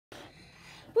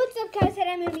up, guys? Today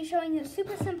I'm going to be showing you a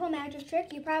super simple magic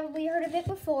trick. You probably heard of it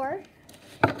before.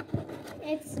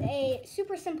 It's a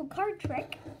super simple card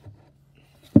trick,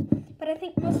 but I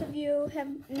think most of you have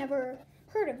never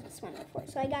heard of this one before.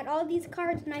 So I got all these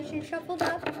cards nice and shuffled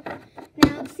up.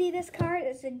 Now, see this card?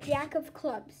 It's a Jack of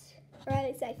Clubs, or at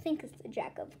least I think it's the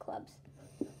Jack of Clubs.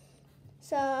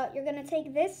 So you're going to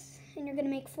take this and you're going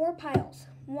to make 4 piles.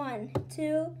 1,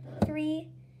 2, 3,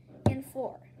 and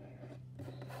 4.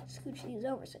 Scooch these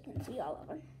over so you can see all of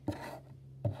them.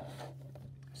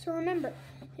 So remember,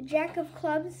 the Jack of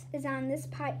Clubs is on this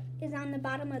on the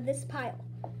bottom of this pile.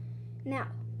 Now,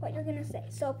 what you're gonna say?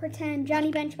 So pretend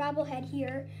Johnny Bench Bobblehead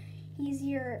here. He's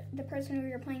the person who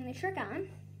you're playing the trick on.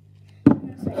 I'm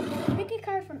gonna say, pick a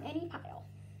card from any pile.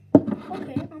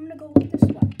 Okay, I'm gonna go with this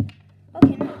one.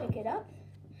 Okay, now pick it up.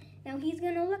 Now he's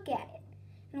gonna look at it.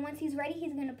 And once he's ready,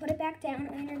 he's going to put it back down,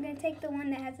 and then you're going to take the one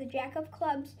that has the Jack of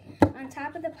Clubs on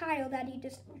top of the pile that he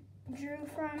just drew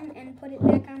from and put it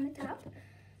back on the top.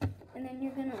 And then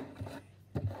you're going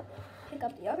to pick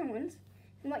up the other ones.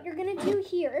 And what you're going to do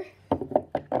here,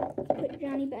 put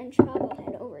Johnny Bench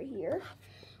Bobblehead over here.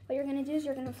 What you're going to do is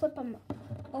you're going to flip them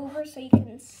over so you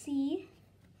can see.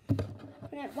 And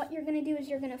then what you're going to do is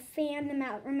you're going to fan them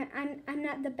out. Remember, I'm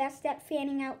not the best at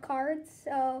fanning out cards,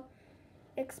 so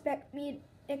expect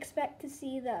to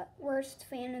see the worst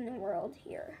fan in the world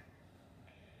here.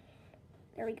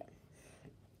 There we go.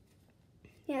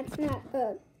 Yeah, it's not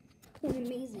an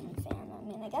amazing fan. I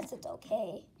mean, I guess it's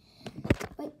okay.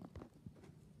 But,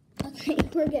 okay,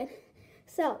 we're good.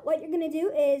 So, what you're going to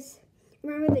do is,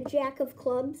 remember the Jack of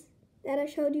Clubs that I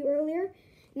showed you earlier?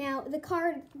 Now, the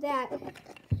card that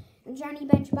Johnny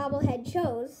Bench Bobblehead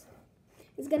chose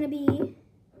is going to be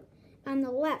on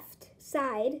the left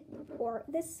side, or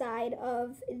this side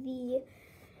of the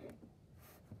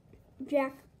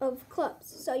Jack of Clubs.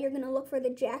 So you're going to look for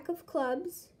the Jack of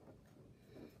Clubs.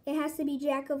 It has to be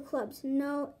Jack of Clubs,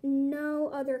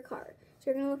 no other card.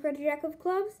 So you're going to look for the Jack of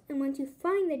Clubs, and once you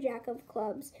find the Jack of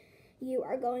Clubs, you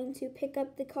are going to pick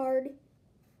up the card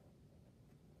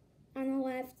on the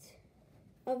left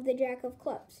of the Jack of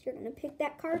Clubs. You're going to pick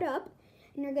that card up,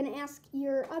 and you're going to ask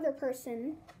your other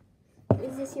person,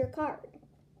 is this your card?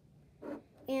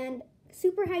 And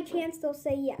super high chance they'll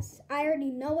say yes. I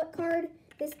already know what card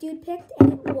this dude picked,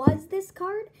 and it was this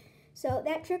card. So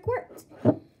that trick worked.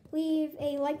 Leave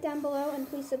a like down below, and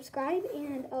please subscribe,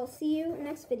 and I'll see you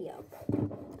next video.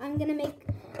 I'm going to make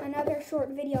another short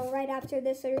video right after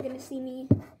this, so you're going to see me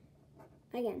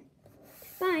again.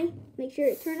 Bye. Make sure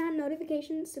to turn on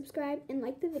notifications, subscribe, and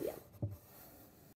like the video.